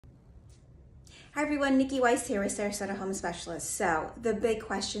Hi everyone, Nikki Weiss here with Sarasota Home Specialists. So the big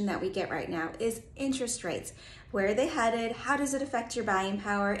question that we get right now is interest rates. Where are they headed? How does it affect your buying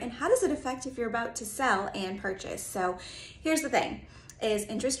power? And how does it affect if you're about to sell and purchase? So here's the thing, is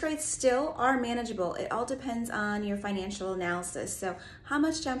interest rates still are manageable. It all depends on your financial analysis. So how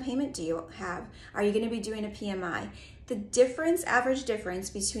much down payment do you have? Are you going to be doing a PMI? The average difference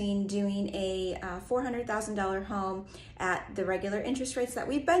between doing a $400,000 home at the regular interest rates that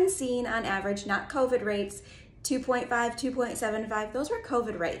we've been seeing on average, not COVID rates, 2.5, 2.75, those were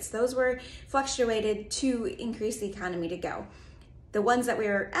COVID rates. Those were fluctuated to increase the economy to go. The ones that we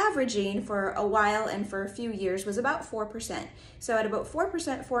were averaging for a while and for a few years was about 4%. So at about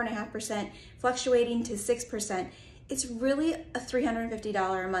 4%, 4.5%, fluctuating to 6%, it's really a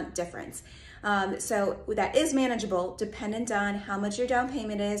 $350 a month difference. So that is manageable, dependent on how much your down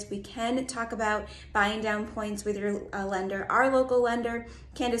payment is. We can talk about buying down points with your lender. Our local lender,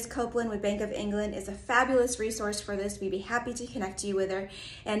 Candace Copeland with Bank of England, is a fabulous resource for this. We'd be happy to connect you with her.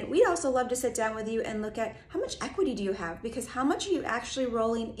 And we'd also love to sit down with you and look at how much equity do you have, because how much are you actually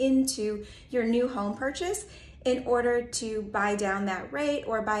rolling into your new home purchase in order to buy down that rate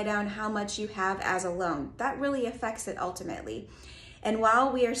or buy down how much you have as a loan. That really affects it ultimately. And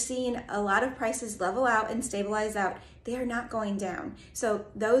while we are seeing a lot of prices level out and stabilize out, they are not going down. So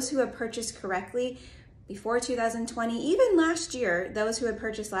those who have purchased correctly before 2020, even last year, those who had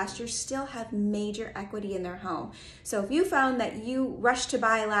purchased last year still have major equity in their home. So if you found that you rushed to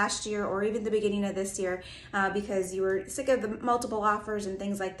buy last year or even the beginning of this year because you were sick of the multiple offers and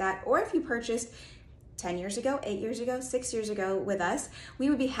things like that, or if you purchased 10 years ago, 8 years ago, 6 years ago with us, we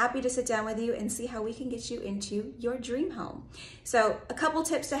would be happy to sit down with you and see how we can get you into your dream home. So a couple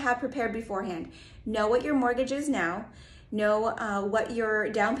tips to have prepared beforehand. Know what your mortgage is now. Know what your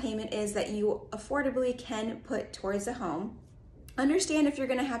down payment is that you affordably can put towards a home. Understand if you're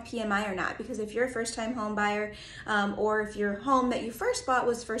going to have PMI or not, because if you're a first-time home buyer or if your home that you first bought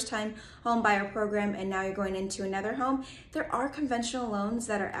was first-time home buyer program and now you're going into another home, there are conventional loans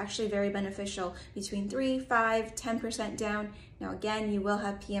that are actually very beneficial, between 3, 5, 10% down. Now again, you will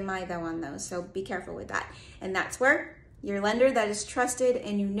have PMI though on those, so be careful with that. And that's where your lender that is trusted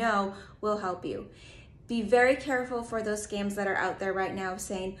and you know will help you. Be very careful for those scams that are out there right now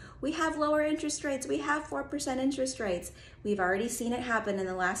saying, we have lower interest rates, we have 4% interest rates. We've already seen it happen in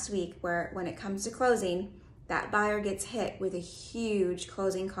the last week where when it comes to closing, that buyer gets hit with a huge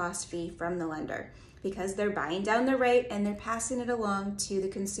closing cost fee from the lender because they're buying down the rate and they're passing it along to the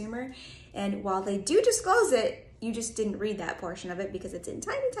consumer. And while they do disclose it, you just didn't read that portion of it because it's in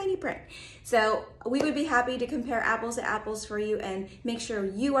tiny, tiny print. So we would be happy to compare apples to apples for you and make sure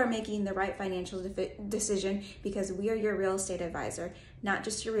you are making the right financial decision, because we are your real estate advisor, not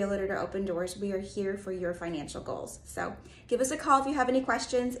just your realtor to open doors. We are here for your financial goals. So give us a call if you have any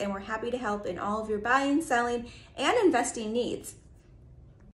questions, and we're happy to help in all of your buying, selling, and investing needs.